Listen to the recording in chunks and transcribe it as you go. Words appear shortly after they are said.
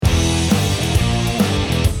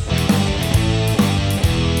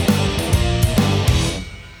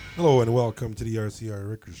welcome to the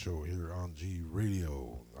RCR Record Show here on G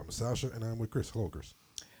Radio. I'm Sasha and I'm with Chris. Hello, Chris.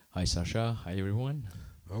 Hi, Sasha. Hi, everyone.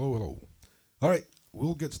 Hello, hello. All right,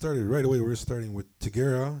 we'll get started right away. We're starting with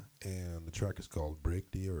Tigera, and the track is called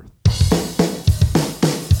Break the Earth.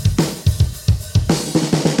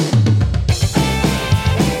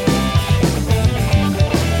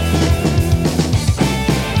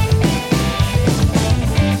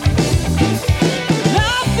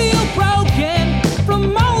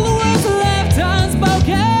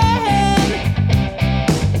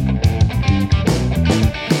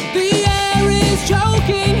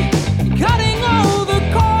 Cutting all the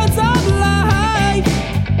cords of life.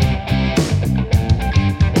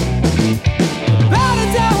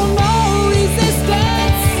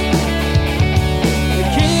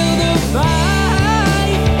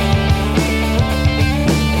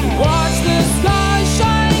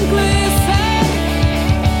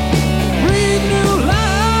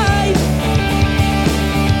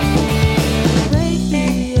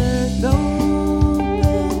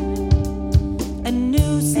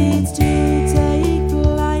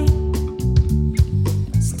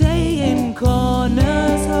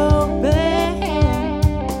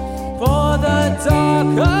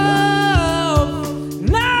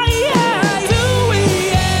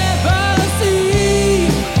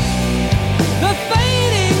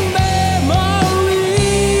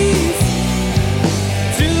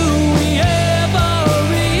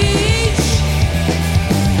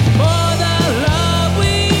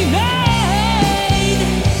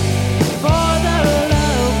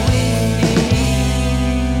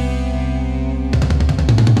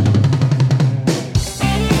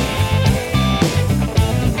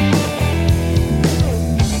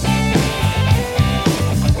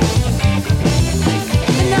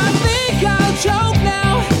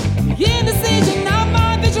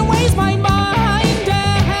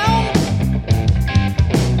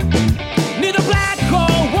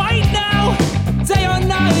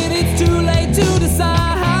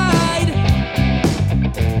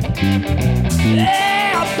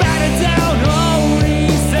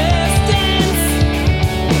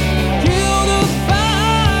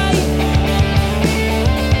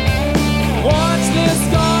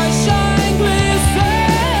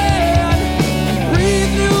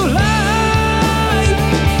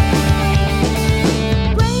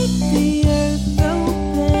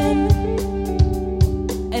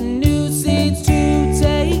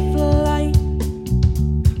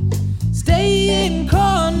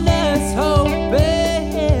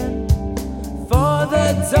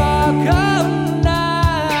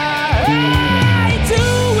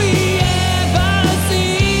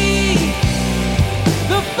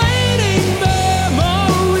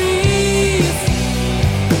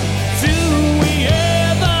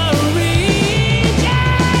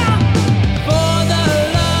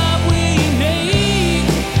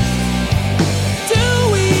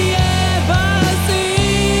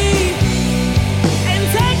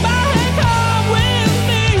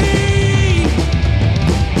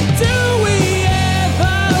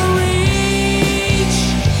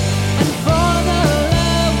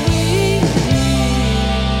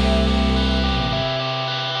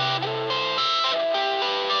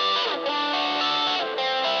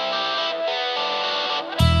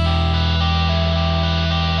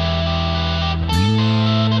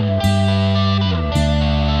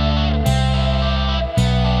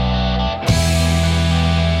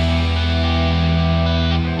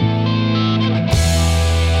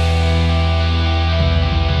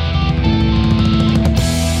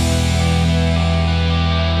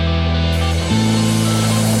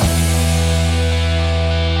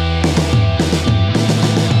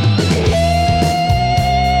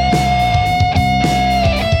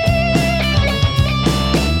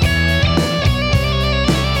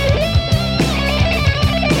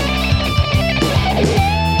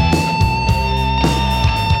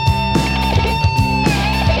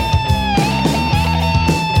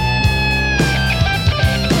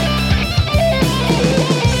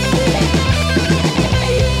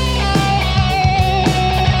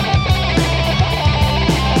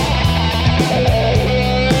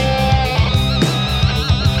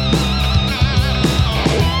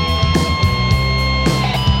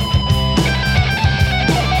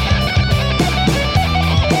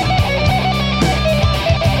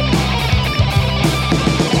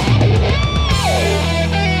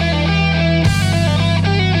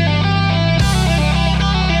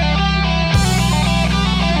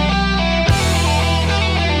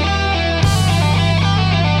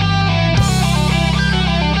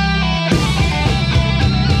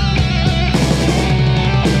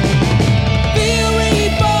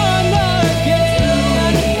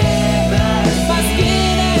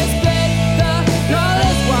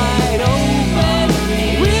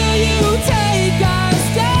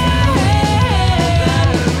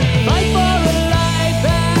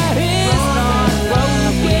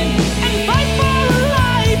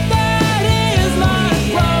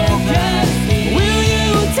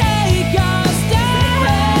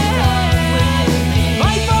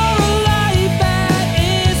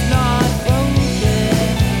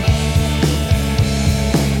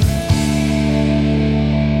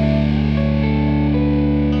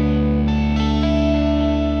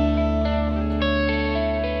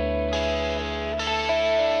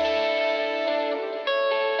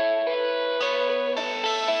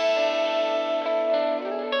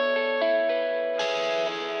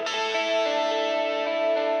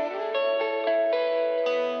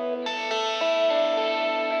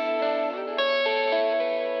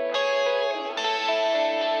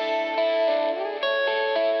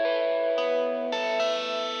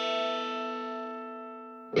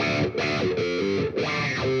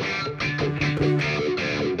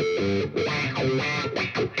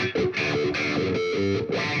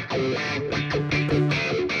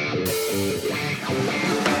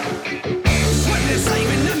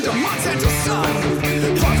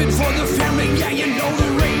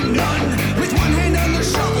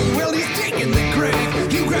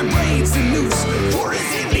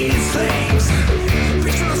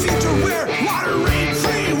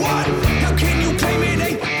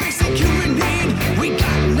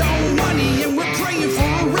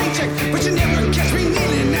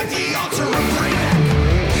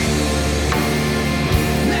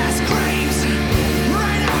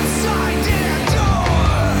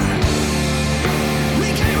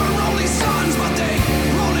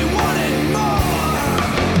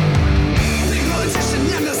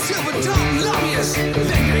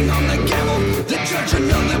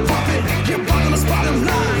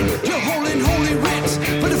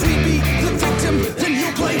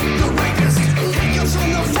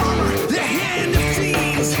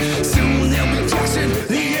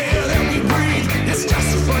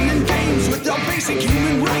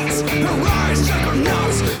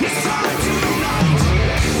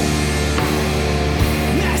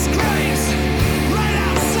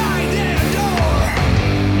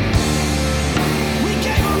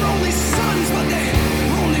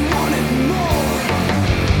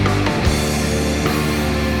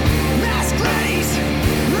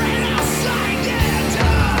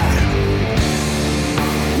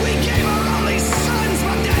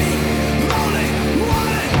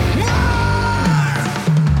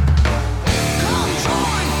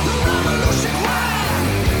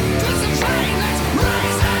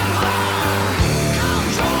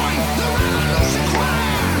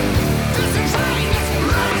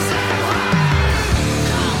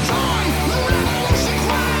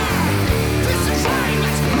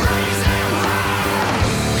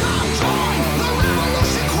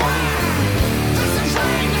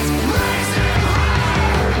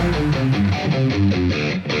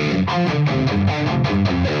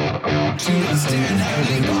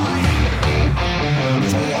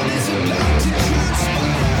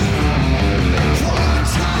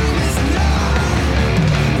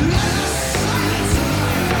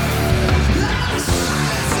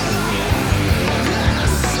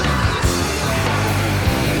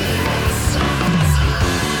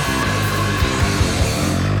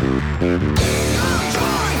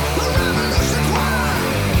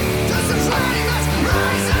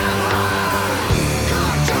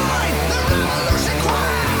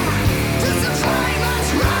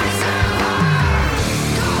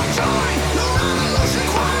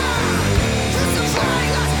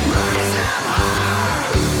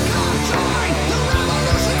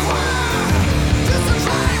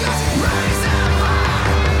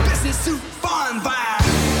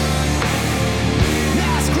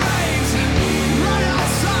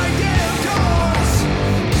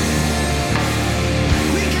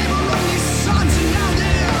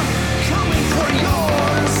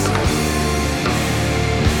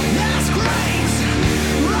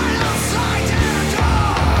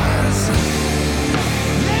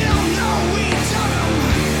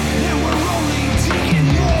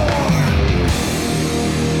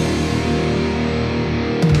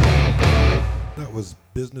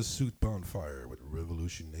 Business Suit Bonfire with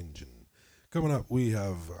Revolution Engine. Coming up, we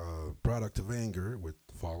have Product of Anger with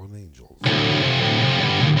Fallen Angels.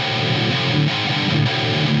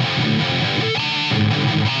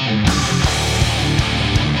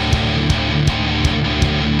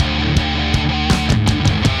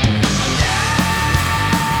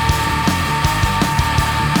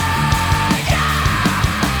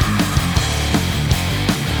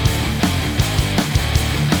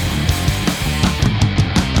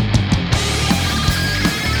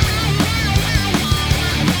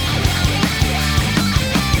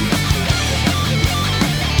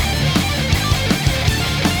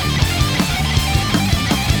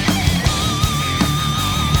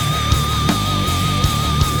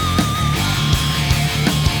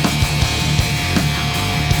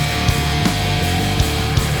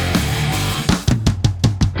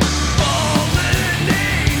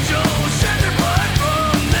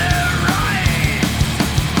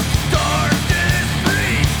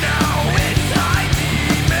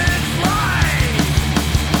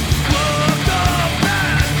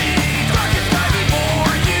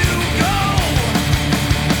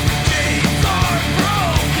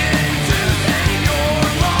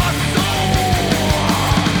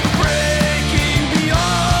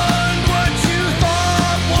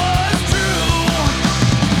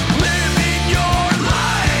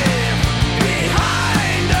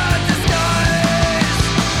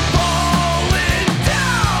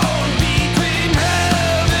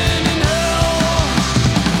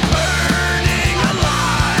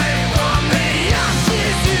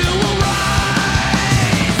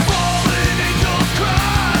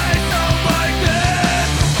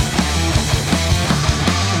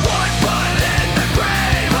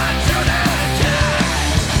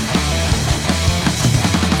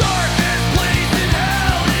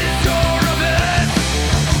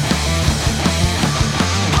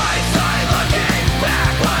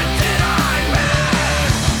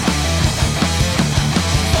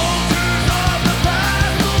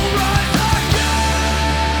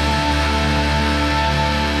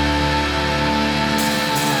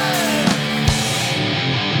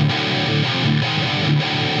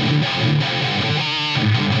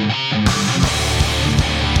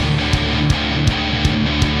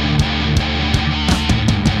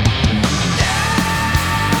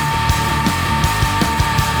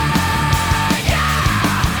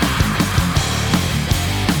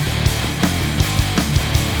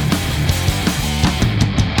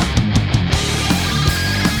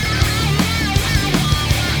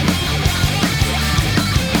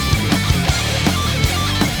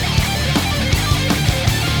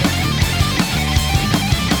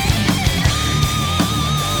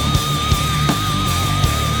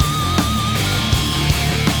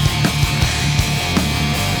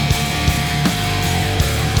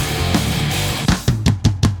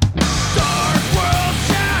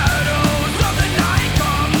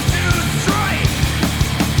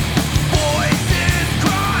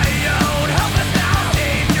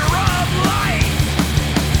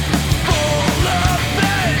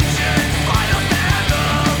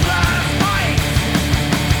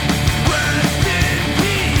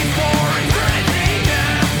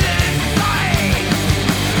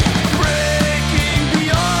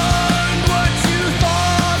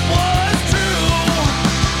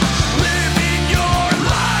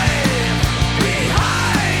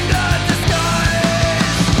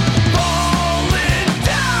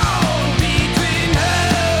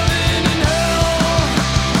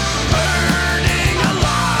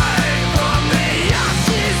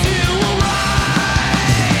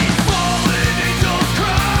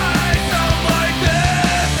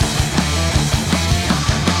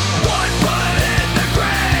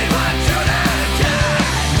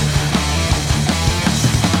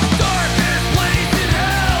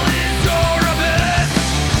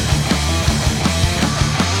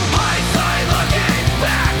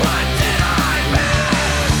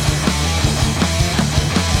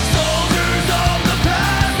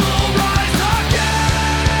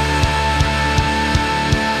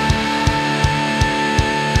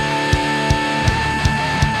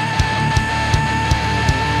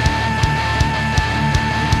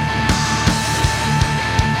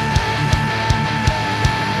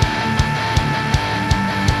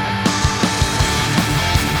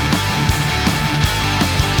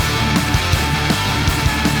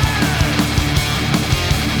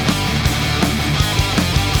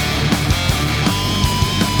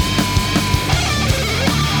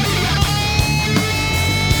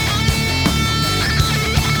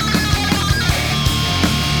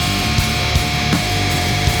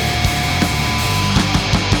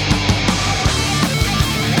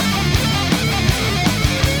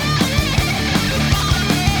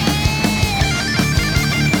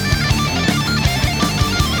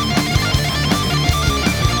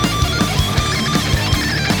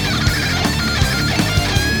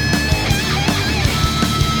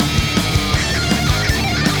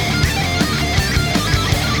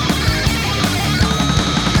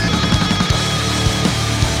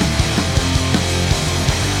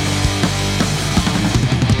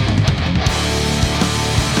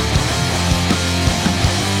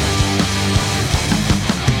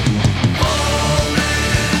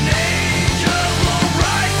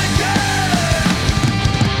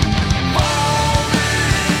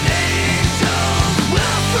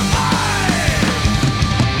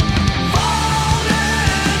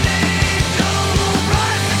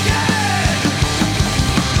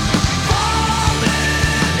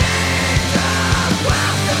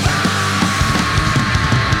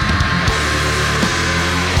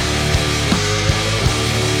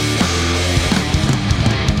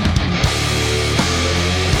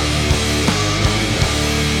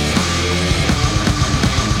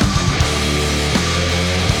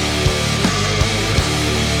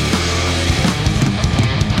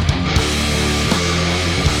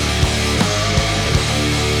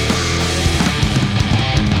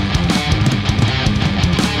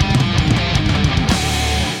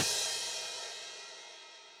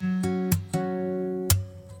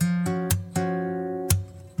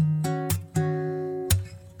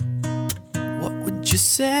 would you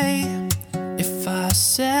say if I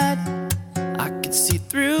said I could see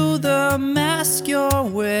through the mask you're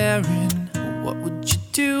wearing? What would you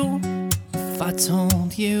do if I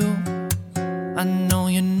told you I know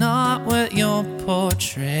you're not what you're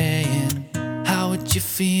portraying? How would you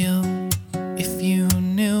feel if you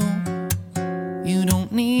knew you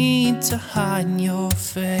don't need to hide your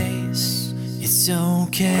face? It's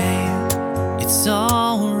okay, it's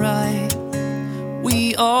alright.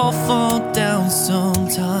 We all fall down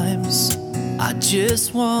sometimes. I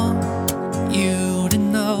just want you to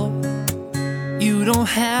know you don't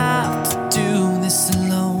have to do this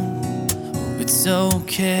alone. It's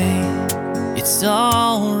okay, it's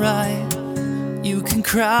alright. You can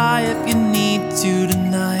cry if you need to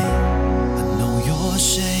tonight. I know your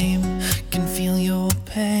shame can feel your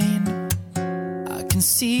pain. I can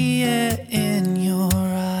see it in your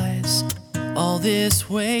eyes. All this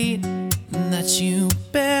weight that you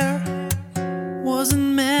bear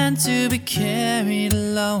wasn't meant to be carried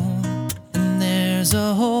alone. And there's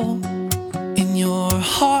a hole in your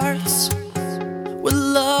heart where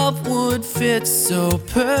love would fit so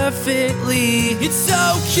perfectly. It's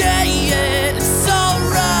okay, yeah, it's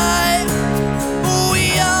alright.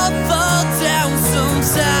 We all fall down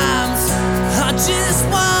sometimes. I just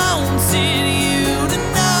wanted you to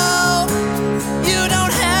know you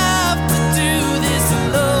don't have to do this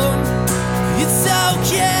alone. It's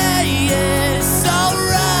okay, yeah, it's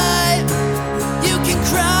alright. You can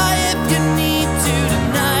cry if you need to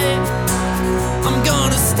tonight. I'm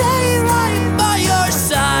gonna stay right by your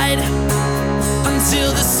side until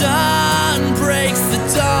the sun breaks the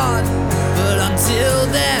dawn. But until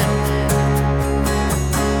then,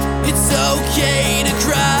 it's okay to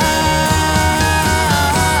cry.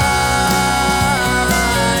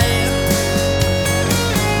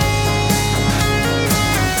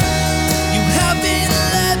 You haven't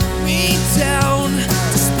let me down,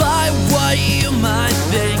 despite what you might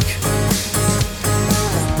think.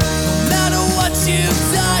 No matter what you've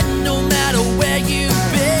done, no matter where you've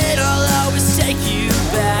been, I'll always take you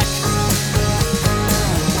back.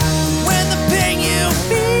 When the pain you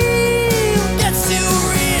feel gets too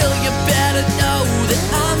real, you better know that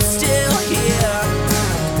I'm still here.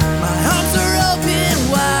 My arms are open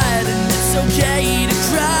wide, and it's okay to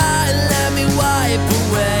cry. Let me wipe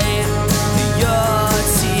away your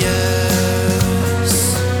tears.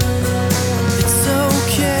 It's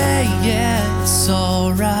okay, yeah, it's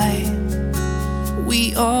alright. We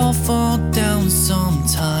all fall down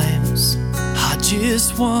sometimes. I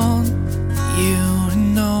just want you to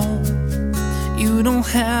know you don't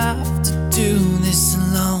have to do this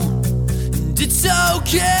alone. And it's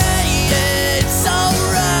okay, yeah, it's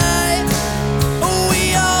alright.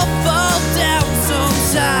 We all fall down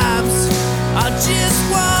sometimes. I just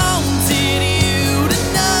wanted you to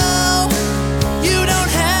know you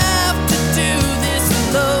don't have to do this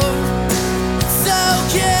alone. It's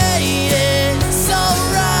okay, yeah, it's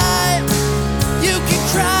alright. You can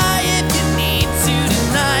cry if you need to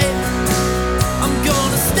tonight. I'm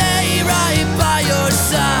gonna stay right by your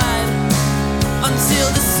side until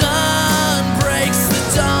the sun breaks the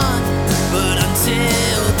dawn. But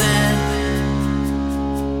until then,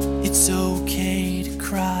 it's okay to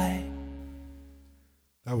cry.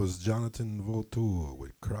 That was Jonathan Voltour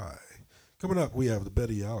with Cry. Coming up, we have the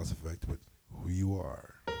Betty Alice Effect with Who You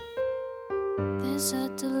Are. There's a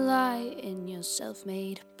delight in your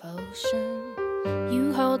self-made potion.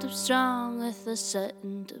 You hold up strong with a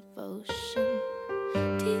certain devotion.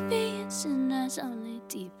 Deviance in us only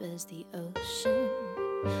deep as the ocean.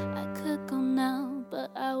 I could go now,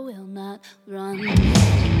 but I will not run.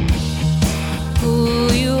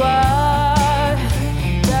 Who you are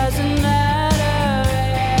doesn't matter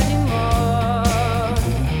anymore.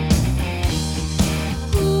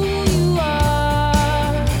 Who you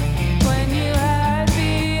are when you hide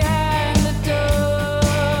behind the door.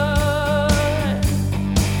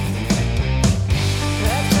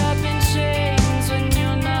 Wrapped up in chains when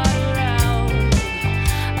you're not around.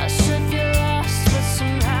 I should feel lost, but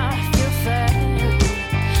somehow I feel found.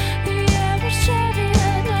 The air is shattered,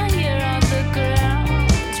 now you're on the ground.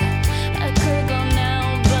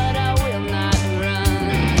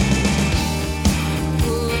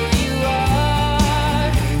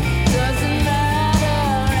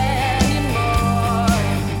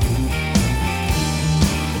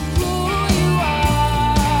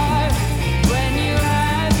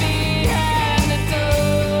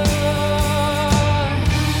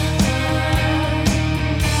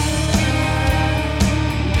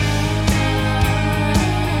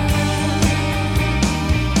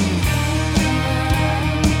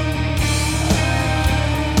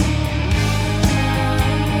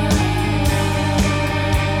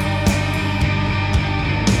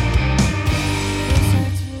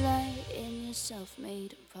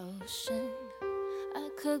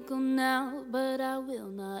 will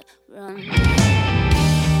not run.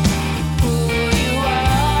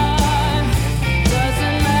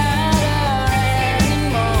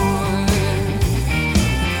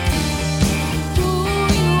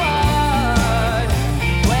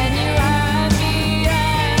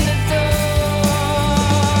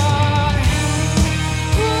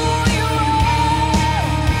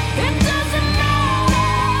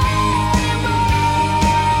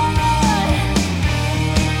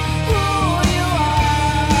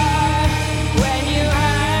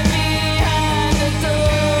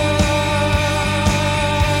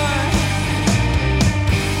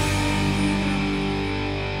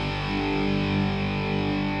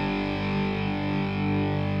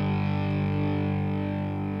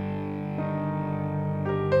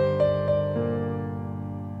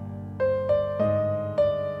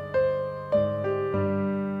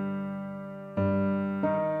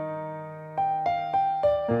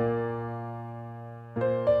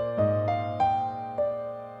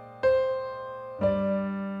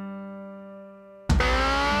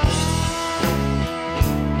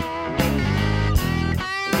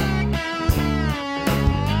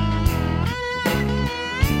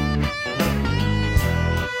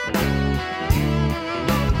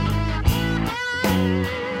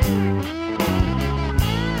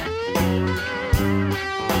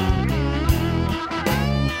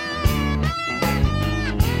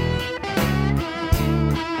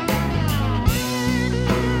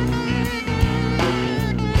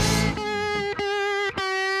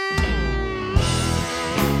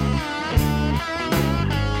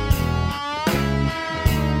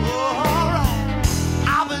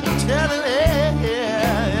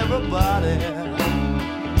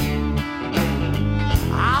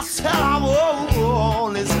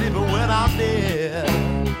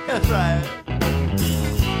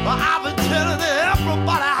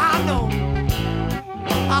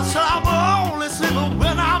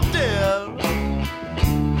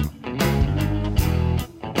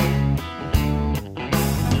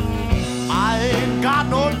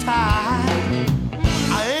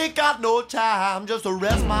 Time just to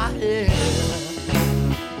rest my head.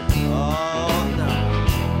 Oh no,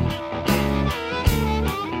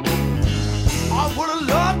 I put a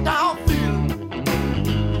lot down feeling.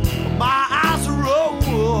 My eyes are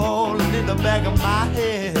rolling in the back of my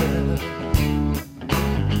head.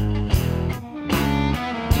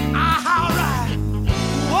 Alright,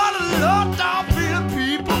 what a lot down feeling,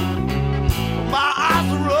 people. My eyes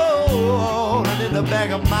are rolling in the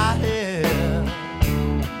back of my head.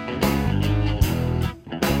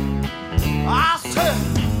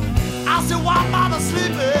 I said, why am I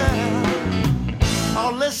sleeping?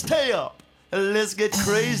 Oh, let's stay up and let's get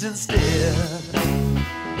crazy instead.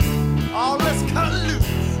 Oh, let's cut loose,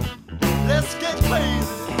 let's get crazy.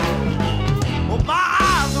 Well, my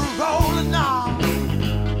eyes are rolling now,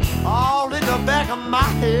 all in the back of my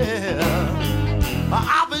head.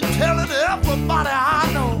 I've been telling everybody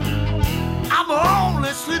I know I'm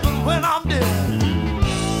only sleeping when I'm dead.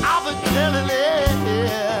 I've been telling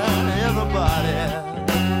everybody.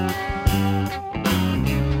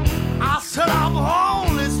 I said I'm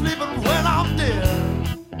only sleeping when I'm dead.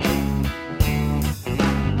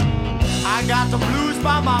 I got the blues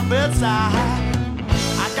by my bedside.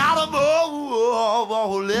 I got them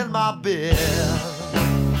all in my bed.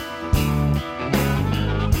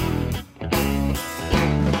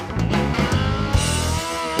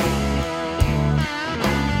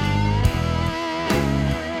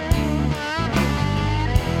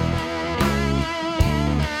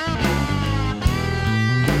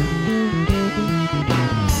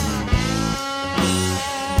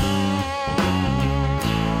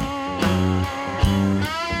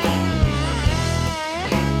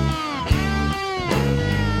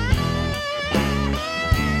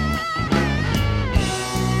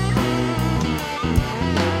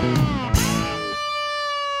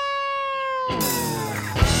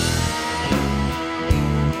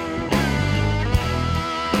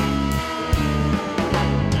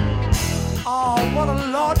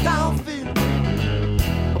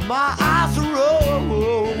 My eyes are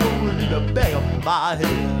rolling in the back of my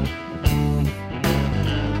head.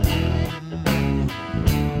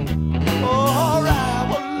 Alright,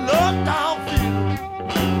 well, look down feeling.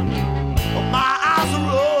 My eyes are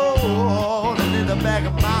rolling in the back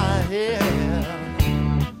of my head.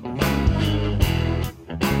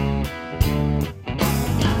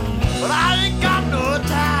 But I ain't got no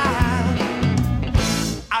time.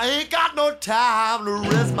 I ain't got no time to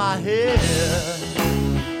rest my head.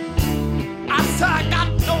 I got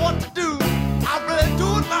to know what to do. I really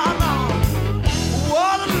do it now.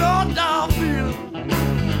 What a low down feeling.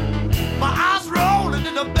 My eyes roll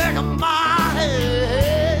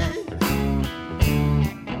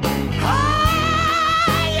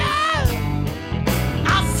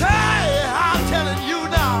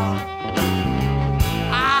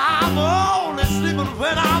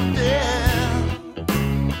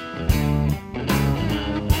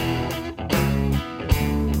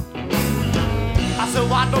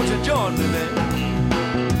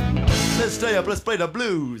stay up, let's play the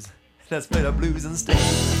blues. Let's play the blues instead.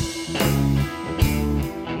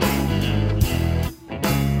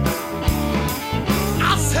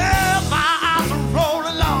 I said my eyes are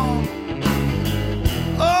rolling long,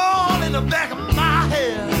 all in the back of my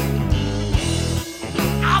head.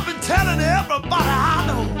 I've been telling everybody I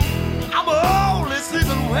know I'm only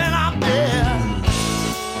sleeping when I'm dead.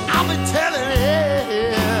 I've been telling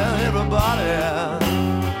everybody.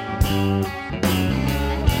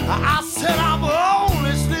 I said I'm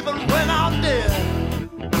only sleeping when I'm dead.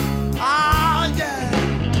 Ah, yeah.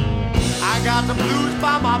 I got the blues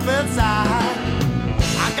by my bedside.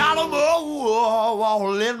 I got them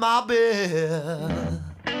all in my bed.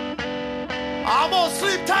 I'm gonna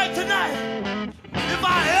sleep tight tonight. If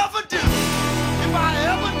I ever do. If I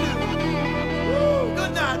ever do. Woo,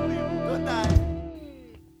 good night, people. Good night.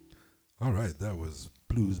 All right, that was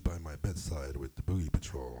Blues by My Bedside with the Boogie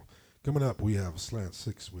Patrol. Coming up, we have Slant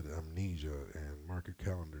 6 with Amnesia, and mark your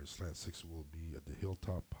calendar. Slant 6 will be at the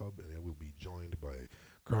Hilltop Pub, and it will be joined by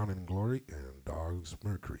Crown and Glory and Dogs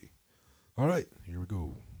Mercury. All right, here we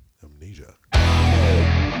go. Amnesia.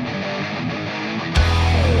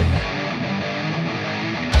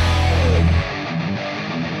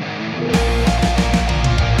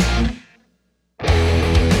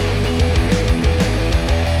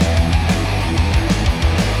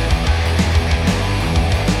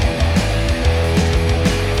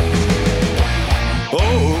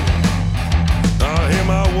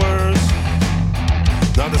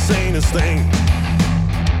 Not the sanest thing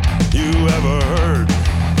you ever heard.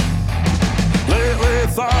 Lately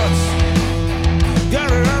thoughts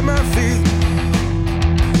gathered at my feet,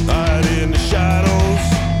 hide in the shadows,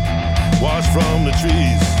 washed from the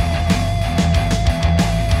trees.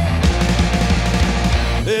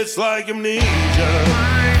 It's like amnesia.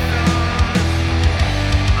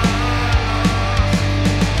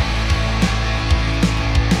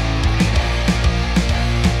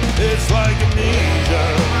 It's like amnesia.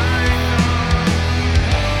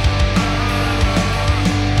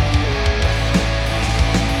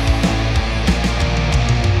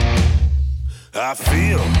 I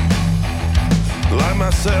feel like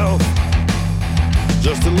myself,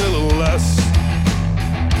 just a little less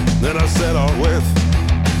than I set out with.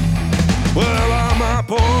 Well, am I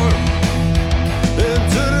born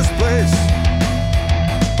into this place,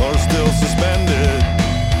 or still suspended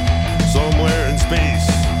somewhere in space?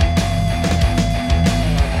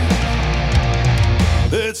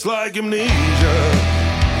 It's like amnesia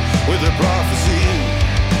with a prophecy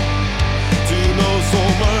to know so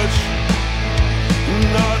much,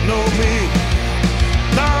 not know me,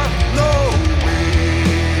 not know me.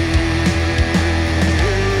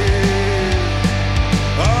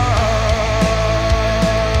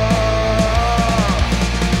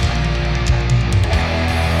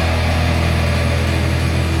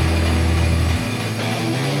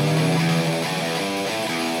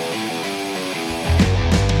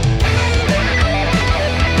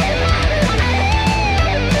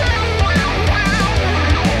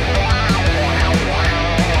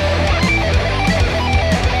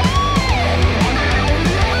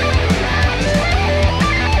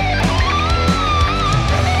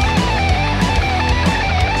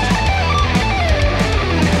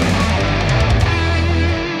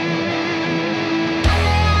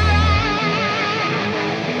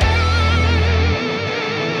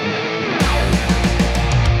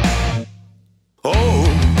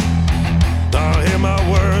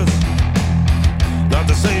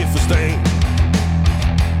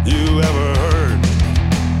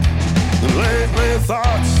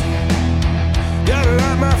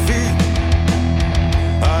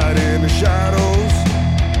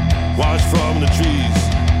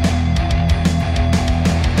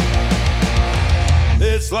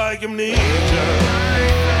 Like amnesia.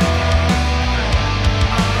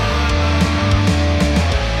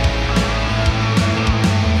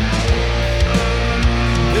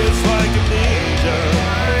 It's like amnesia.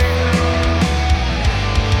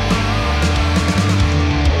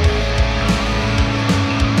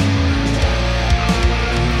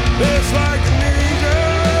 It's like amnesia.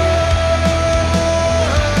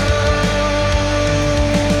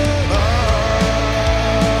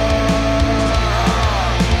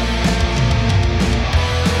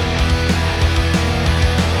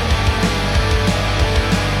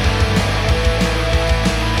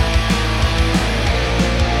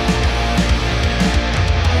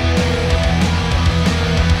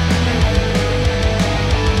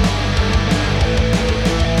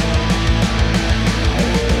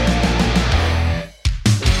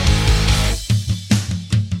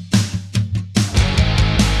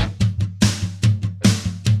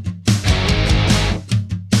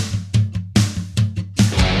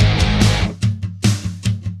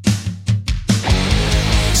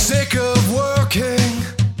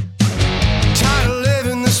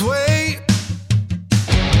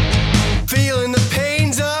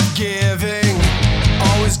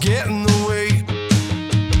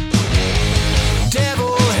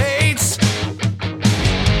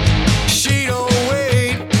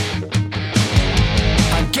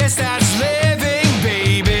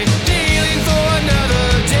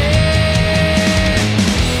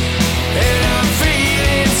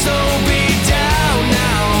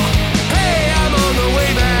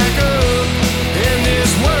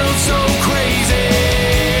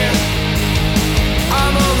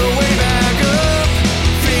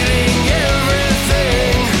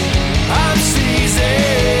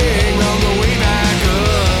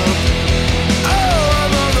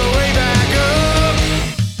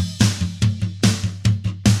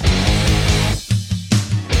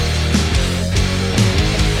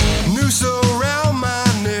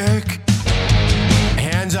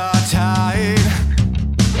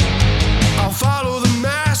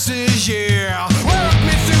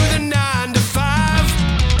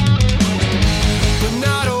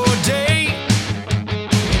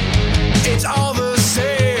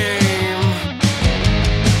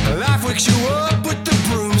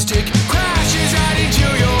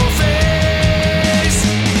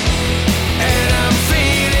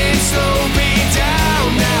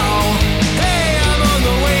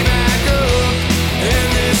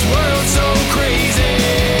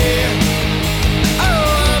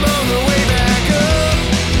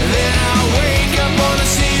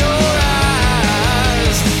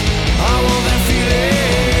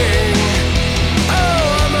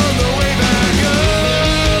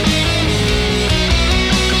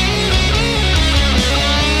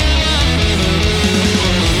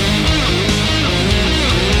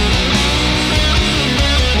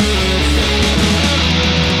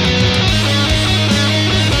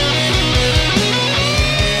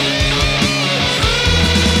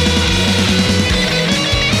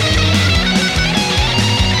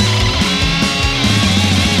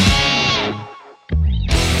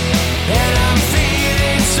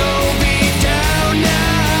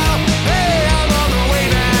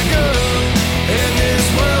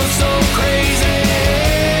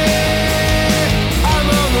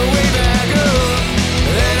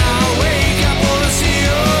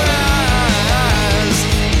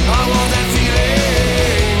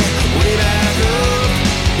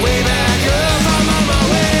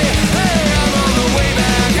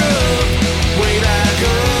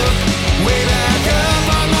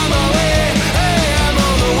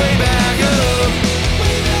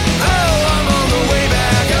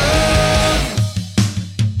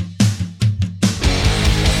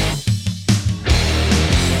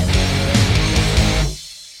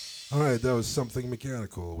 Something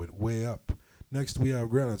Mechanical with Way Up. Next, we have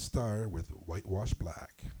Granite Star with Whitewash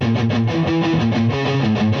Black.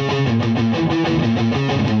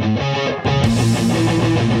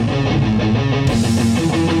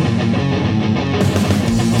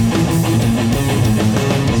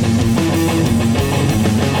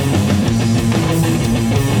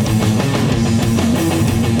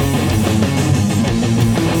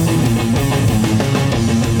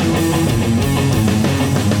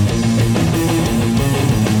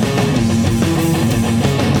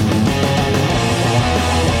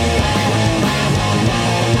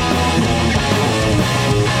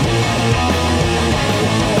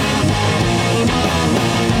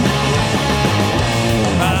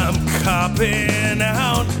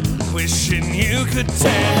 Could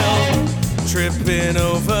tell, tripping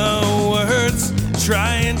over words,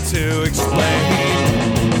 trying to explain.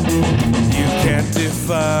 You can't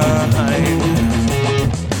define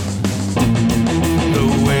the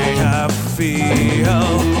way I feel.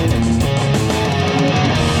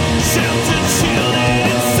 Sheltered, shielded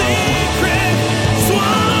in secret,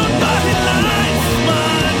 swallowed by life,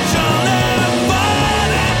 much all that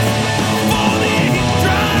body for the heat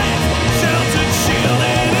drive. Sheltered,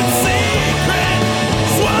 shielded in secret,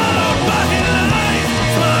 swallowed by life,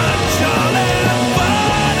 much all that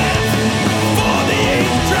body for the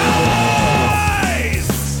heat drive.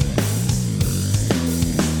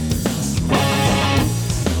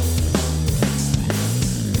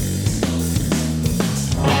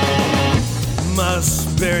 Must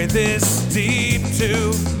bury this deep to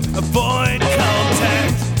avoid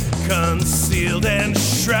contact, concealed and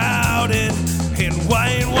shrouded in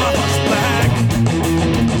whitewash black.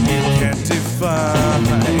 You can't define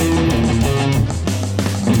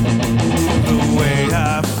the way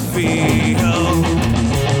I feel.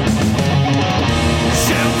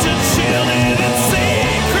 Sheltered, shielded in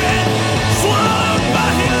secret, swallowed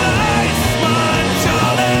by life, much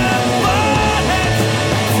all that body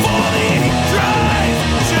for the heat drive.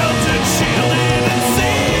 Sheltered, shielded in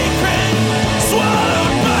secret,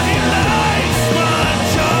 swallowed by life,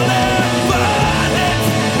 much all that body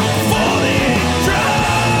for the heat drive.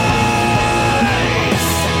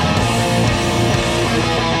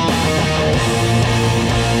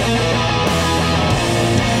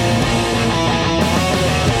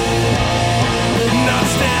 Not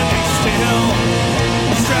standing still,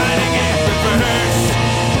 striding in reverse.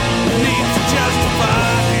 Need to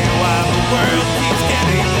justify why the world keeps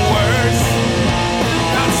getting worse.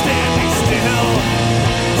 Not standing still,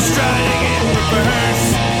 striding in reverse.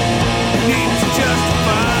 Need to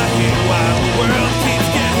justify why the world keeps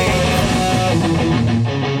getting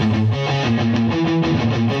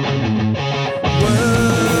worse.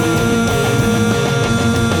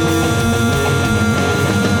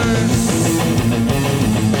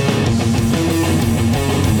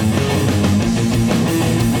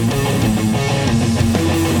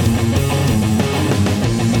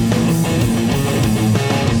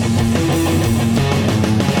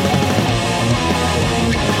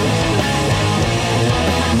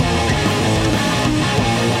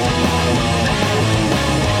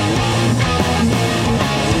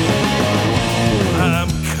 I'm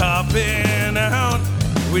copping out,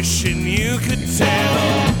 wishing you could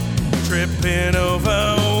tell, tripping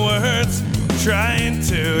over words, trying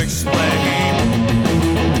to explain.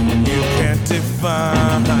 You can't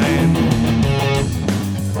define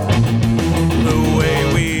the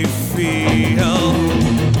way we feel.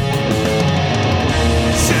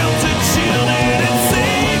 Sheltered, shielded in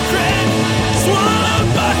secret, swallowed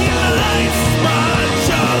by life, much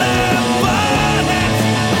all that body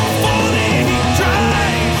for the heat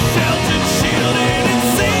drive. Sheltered, shielded in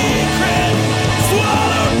secret,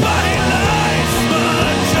 swallowed by life,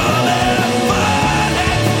 much all that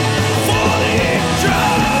body for the heat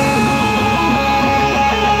drive.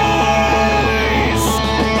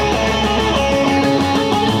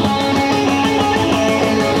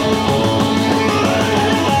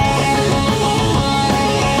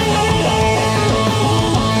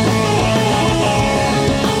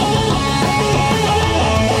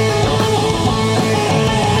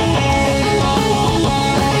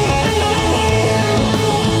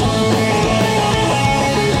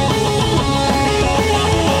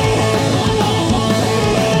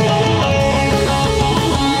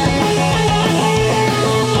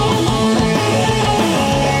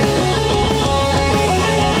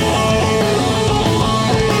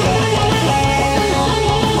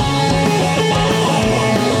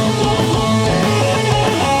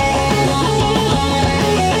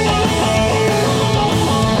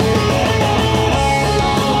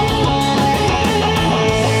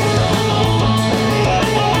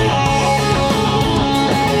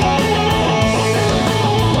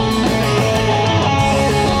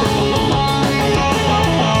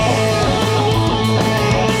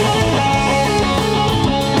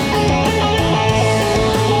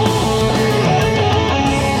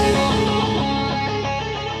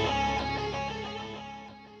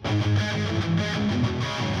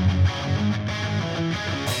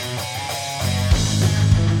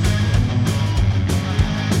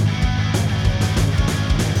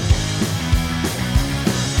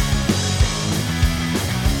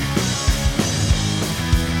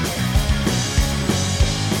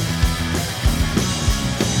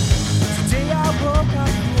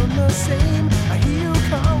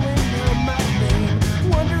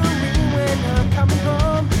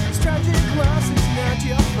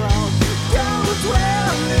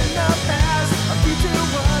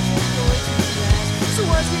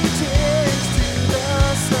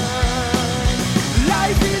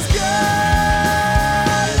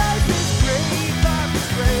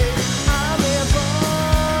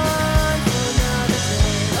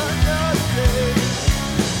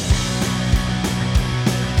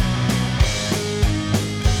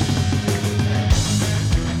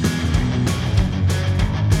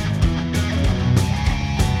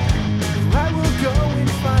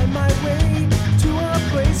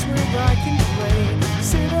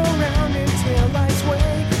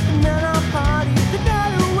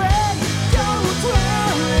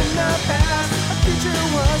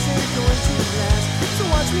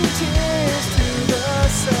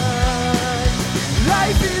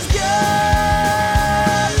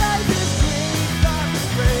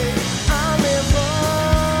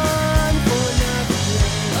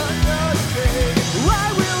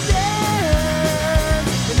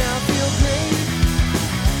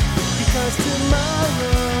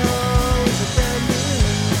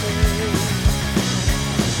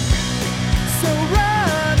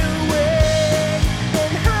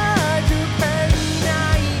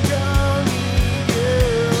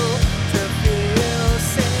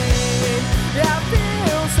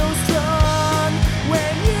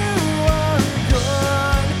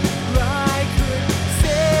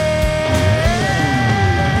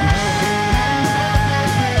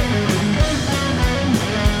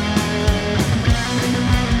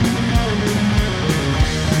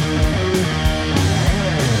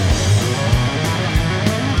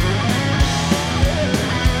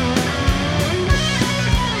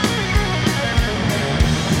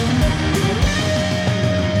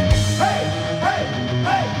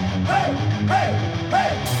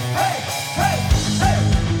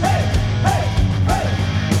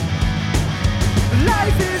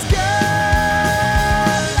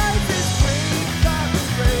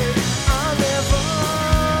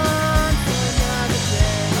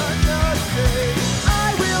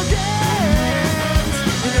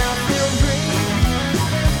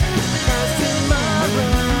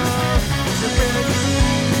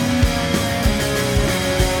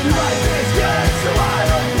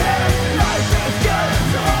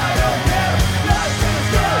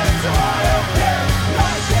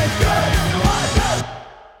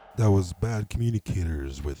 That was Bad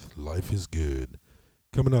Communicators with Life is Good.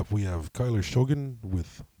 Coming up, we have Kyler Shogun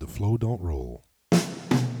with The Flow Don't Roll.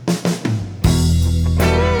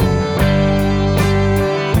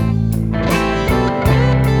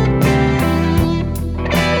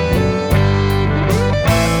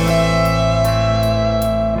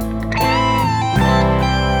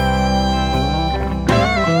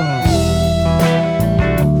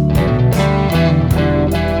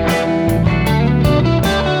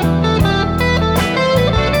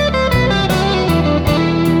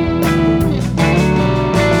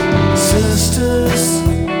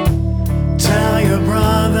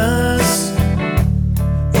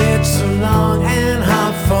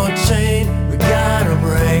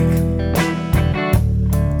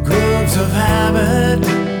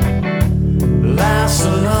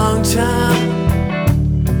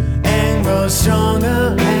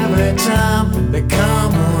 Stronger every time they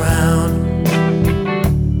come around.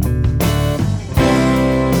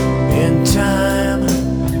 In time,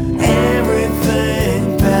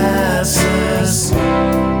 everything passes.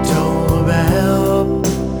 Don't look help,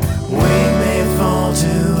 we may fall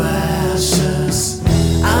to ashes.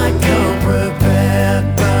 I come prepared,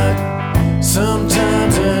 but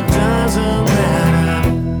sometimes it doesn't matter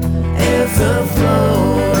if the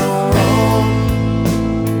flow don't roll.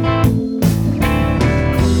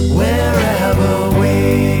 Wherever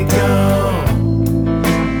we go,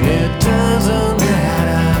 it doesn't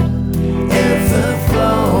matter if the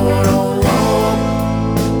flow don't roll.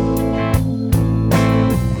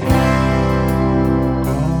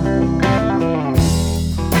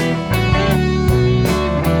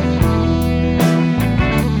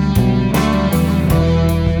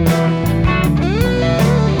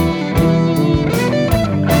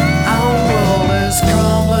 Our world is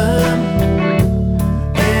crumbling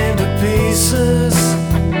into pieces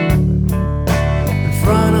in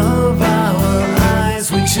front of our eyes.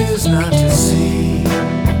 We choose not to see.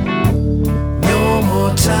 No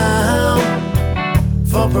more time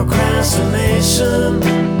for procrastination.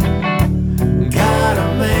 Gotta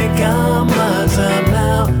make our minds up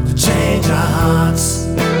now to change our hearts.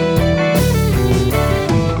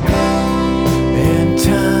 In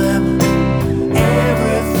time,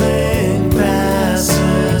 everything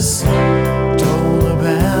passes. Don't look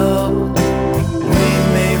help, we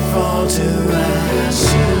may fall to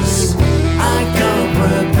ashes. I come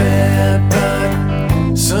prepared, but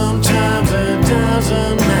sometimes it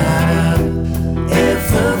doesn't matter if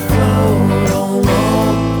the flow don't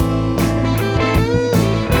roll.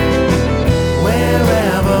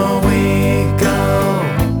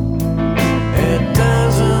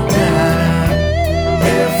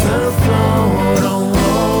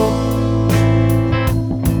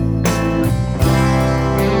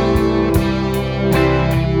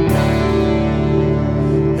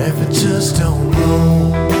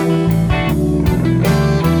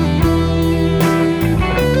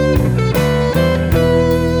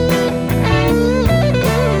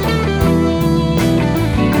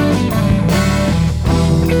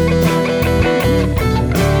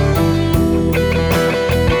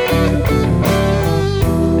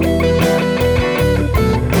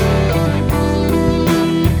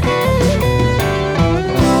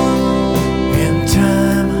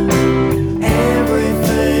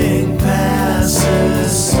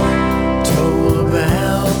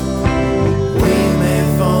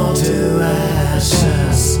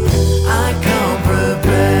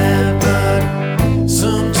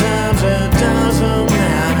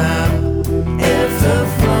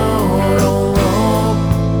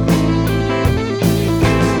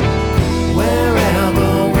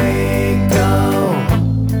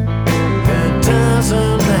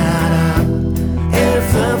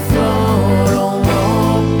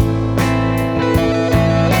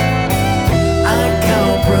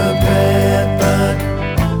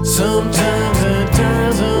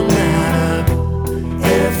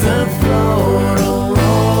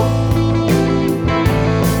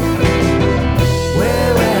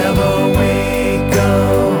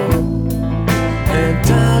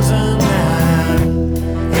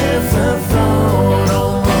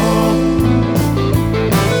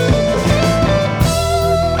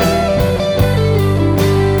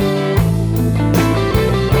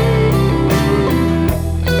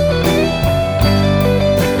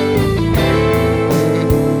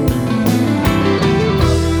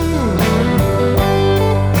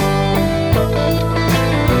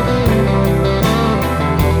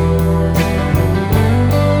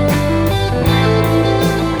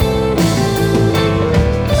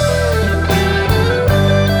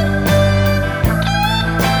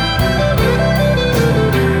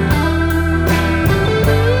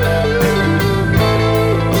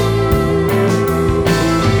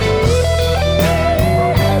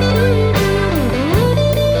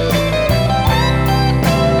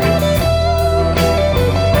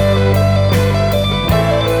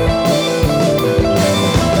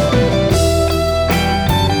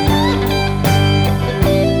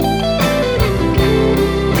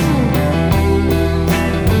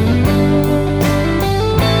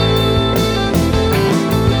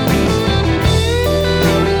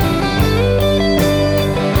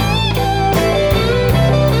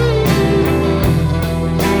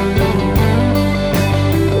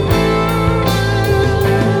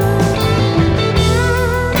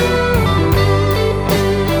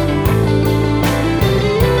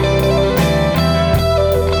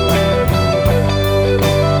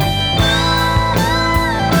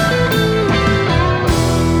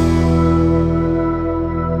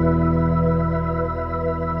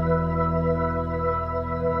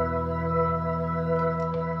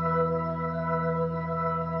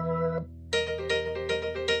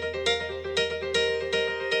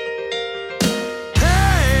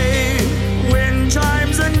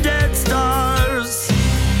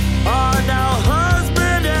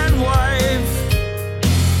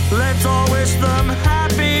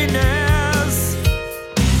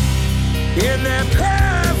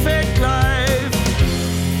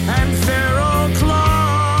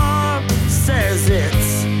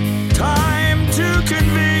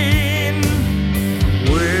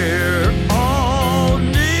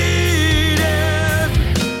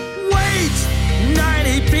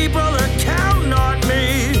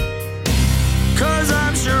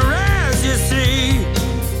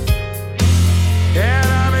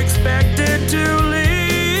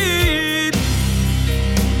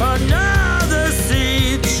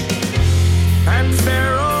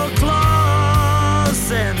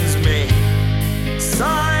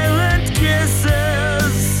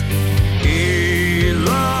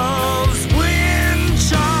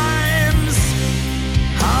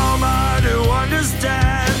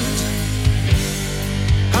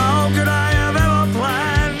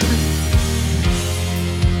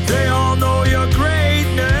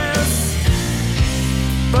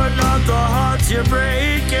 you're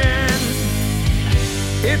breaking.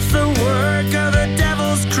 It's the work of the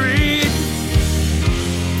devil's creed.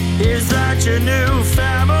 Is that your new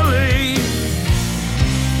family?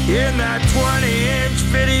 In that 20-inch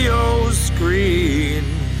video screen.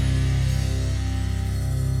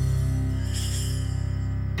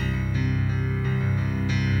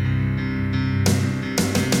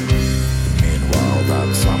 Meanwhile,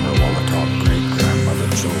 that summer while atop great-grandmother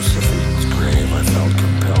Josephine's grave, I felt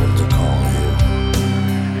compelled to call you.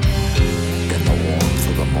 In the warmth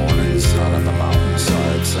of the morning sun on the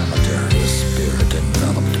mountainside cemetery, a spirit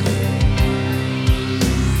enveloped me.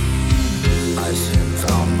 I soon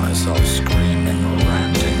found myself screaming,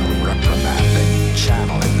 ranting, reprimanding,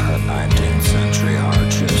 channeling her 19th century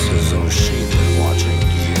hardships as though she'd been watching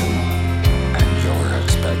you and your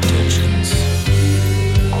expectations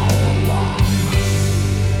all along.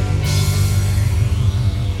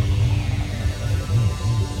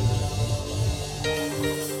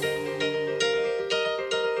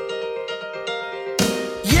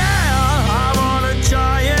 Yeah, I'm on a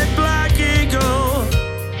giant black eagle,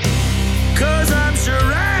 'cause I'm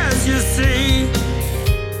sure as you see,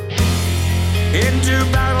 into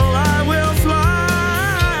battle I will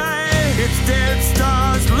fly. It's Dead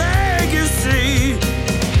Star's legacy.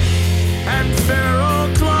 And Pharaoh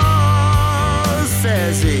Claus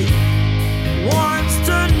says he wants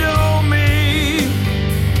to know me.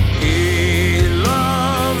 He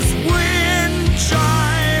loves wind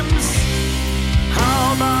chimes.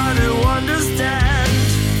 How am I to understand?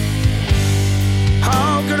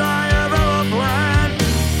 How could I have ever planned?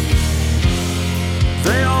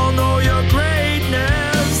 They all know your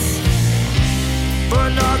greatness, but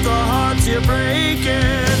not the hearts you're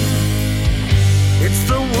breaking. It's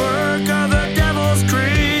the work of the devil's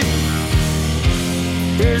creed.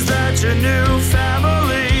 Is that your new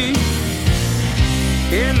family?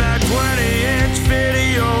 In that 20-inch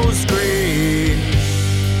video screen.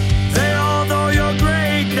 They all know your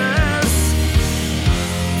greatness,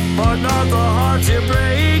 but not the hearts you're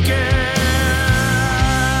breaking.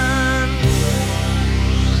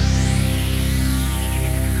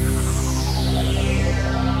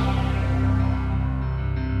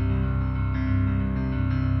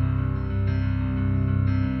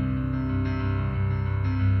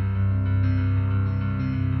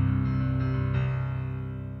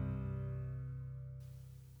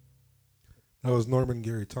 That was Norman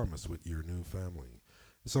Gary Thomas with Your New Family.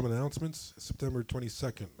 Some announcements. September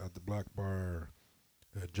 22nd at the Black Bar,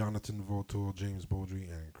 Jonathan Voto, James Beaudry,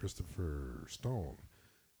 and Christopher Stone.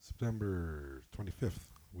 September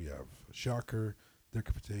 25th, we have Shocker,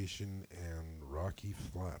 Decapitation, and Rocky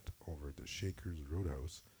Flat over at the Shakers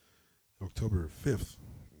Roadhouse. October 5th,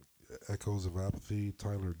 Echoes of Apathy,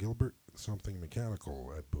 Tyler Gilbert, Something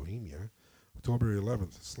Mechanical at Bohemia. October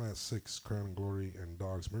 11th, Slant 6, Crown and Glory, and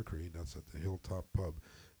Dogs Mercury, that's at the Hilltop Pub.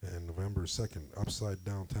 And November 2nd, Upside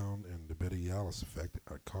Downtown and the Betty Alice Effect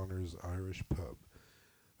at Connor's Irish Pub.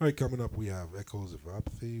 All right, coming up, we have Echoes of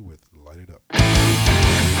Apathy with Light It Up.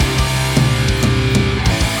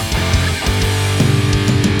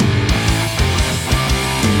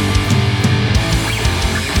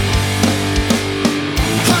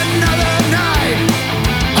 Another night,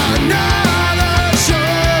 another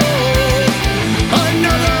show,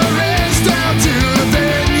 another race down to the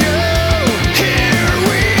venue. Here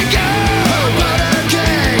we go, butter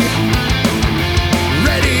cake,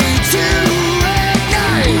 ready to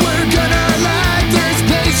ignite. We're gonna light this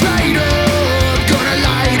place right up, gonna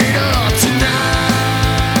light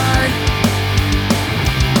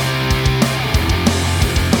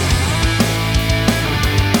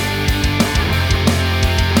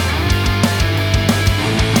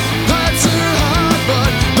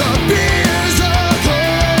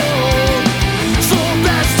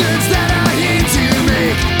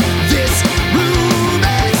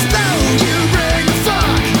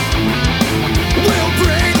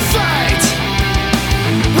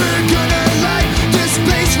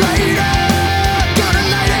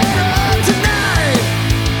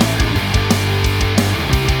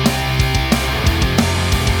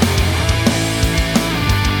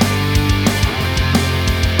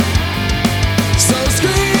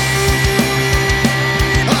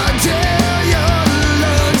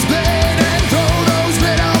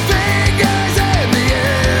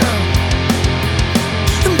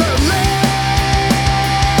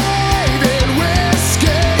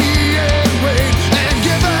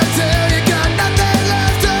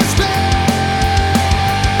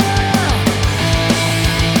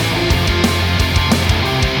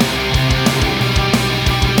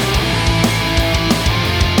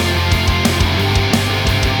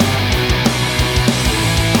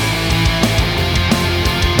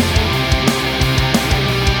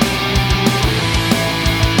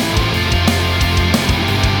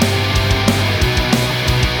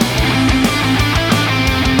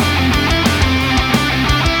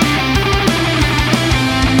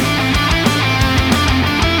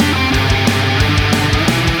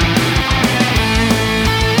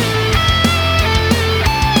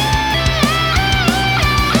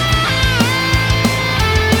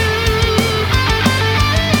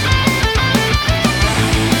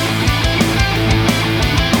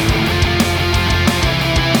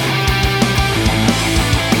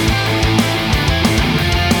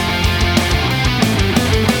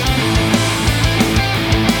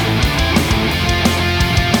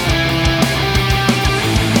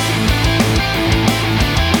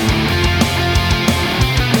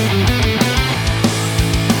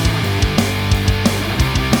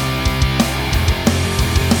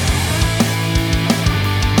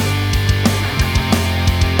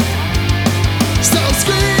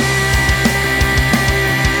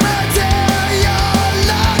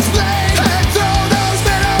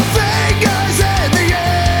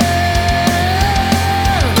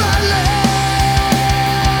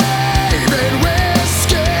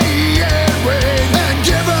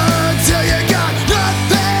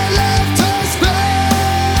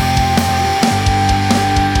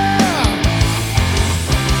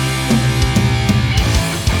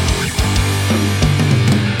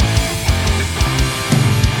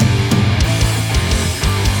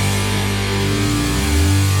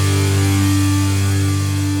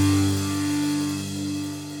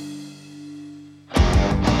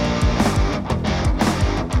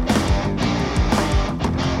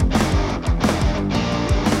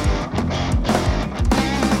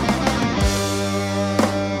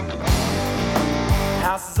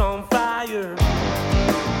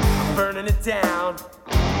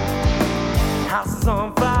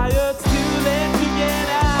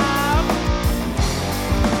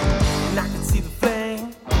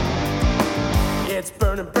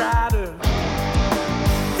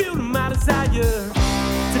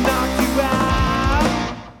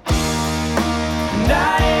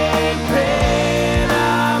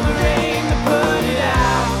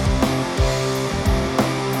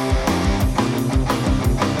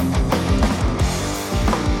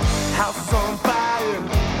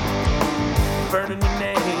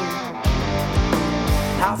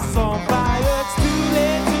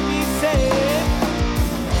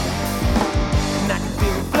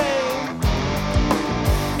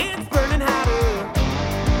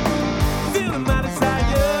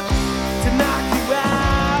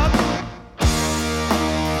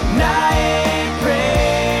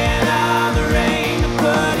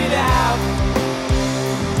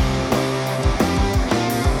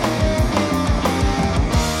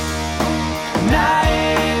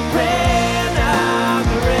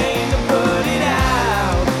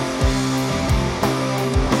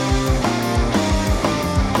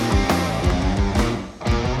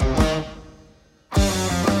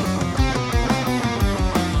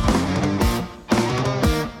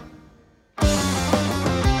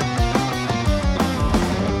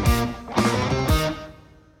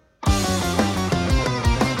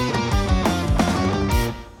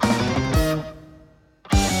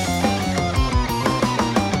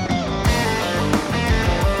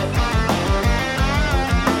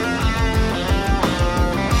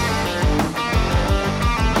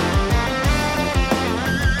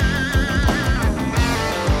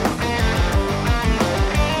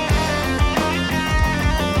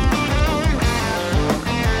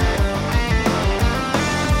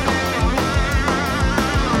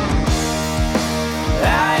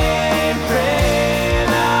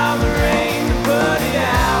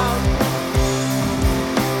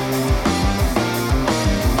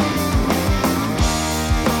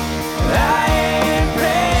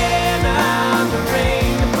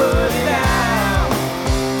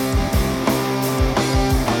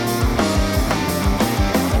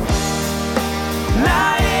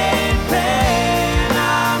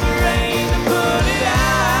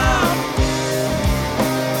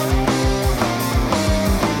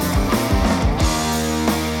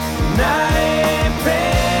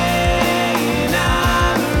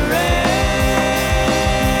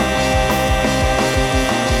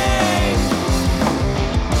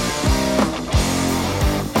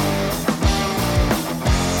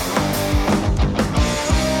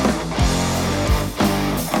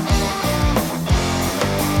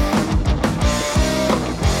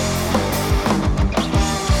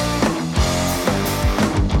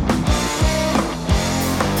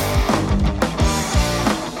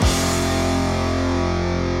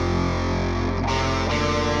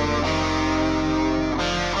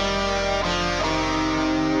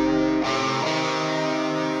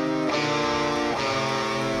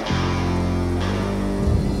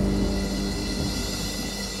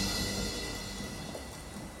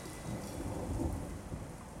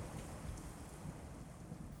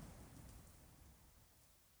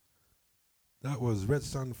That was Red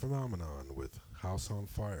Sun Phenomenon with House on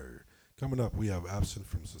Fire. Coming up, we have Absent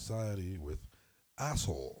from Society with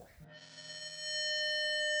Asshole.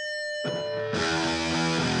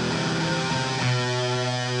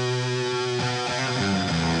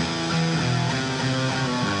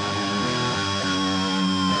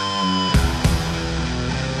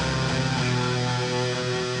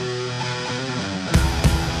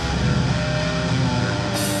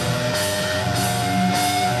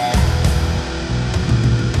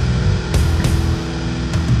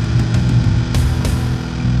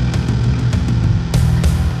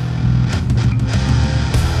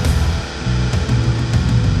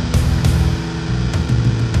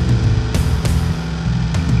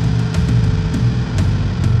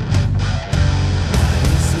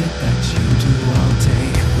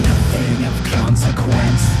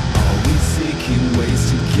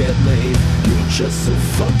 Just so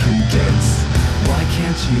fucking dense. Why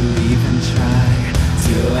can't you even try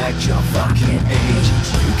to act your fucking age?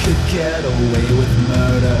 You could get away with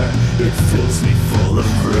murder. It fills me full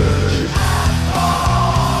of rage.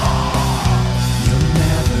 You'll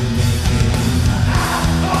never make it in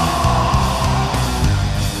life.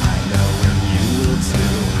 I know when you will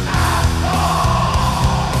too.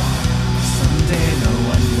 Someday no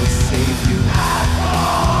one will save you.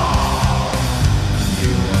 You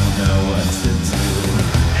won't know what to do.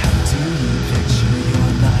 How do you picture your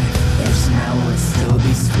life? Your smell would still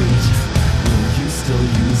be sweet. Will you still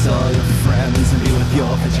use all your friends and be with your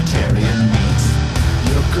vegetarian meat?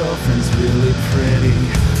 Your girlfriend's really pretty.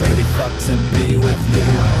 Pretty fucked to be with you.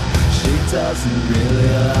 She doesn't really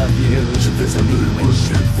love you. She doesn't mean when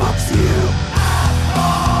she fucks you.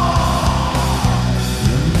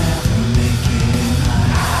 You'll never make it in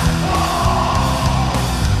life.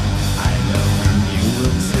 I know when you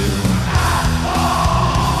will too.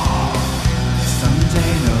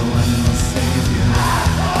 Someday no one will save you.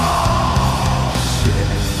 Shit,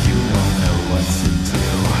 you won't know what to do.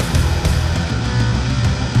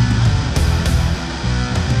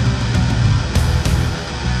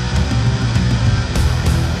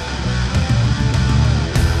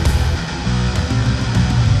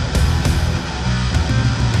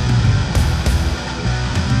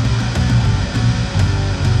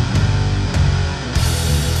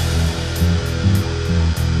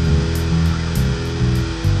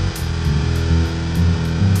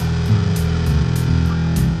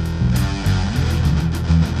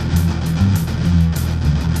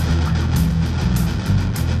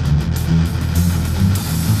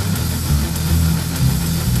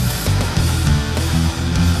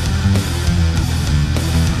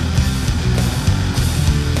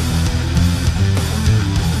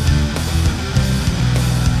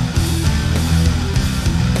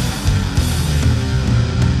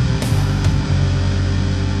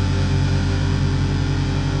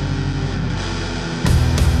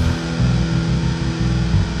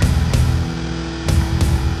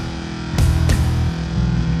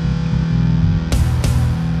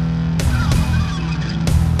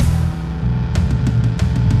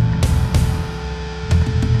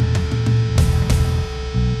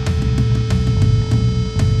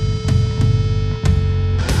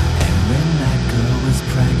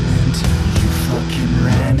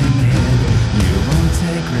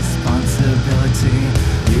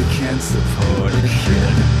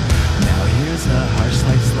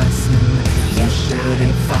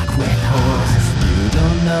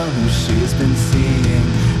 She's been seeing,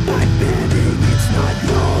 but betting it's not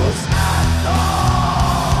yours.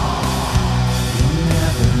 You'll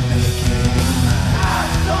never make it in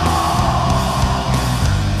life.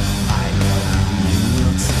 I know you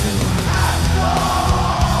will too.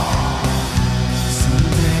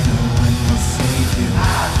 Someday no one will save you.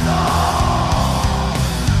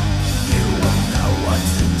 You won't know what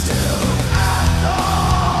to do.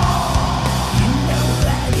 You know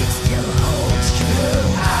that it still holds true.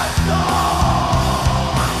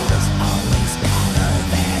 I was always better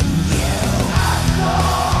than you.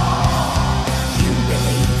 You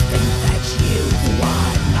really think that you've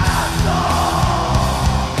won?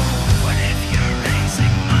 What if you're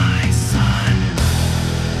raising my son?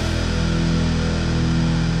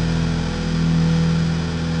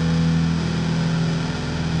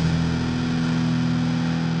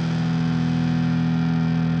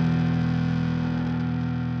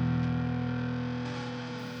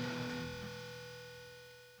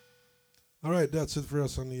 All right, that's it for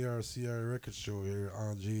us on the RCR Record Show here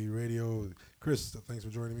on G Radio. Chris, thanks for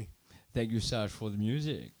joining me. Thank you, Sash, for the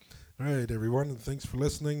music. All right, everyone, and thanks for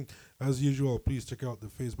listening. As usual, please check out the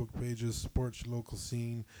Facebook pages, support your local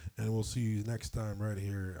scene, and we'll see you next time right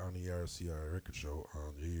here on the RCR Record Show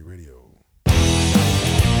on G Radio.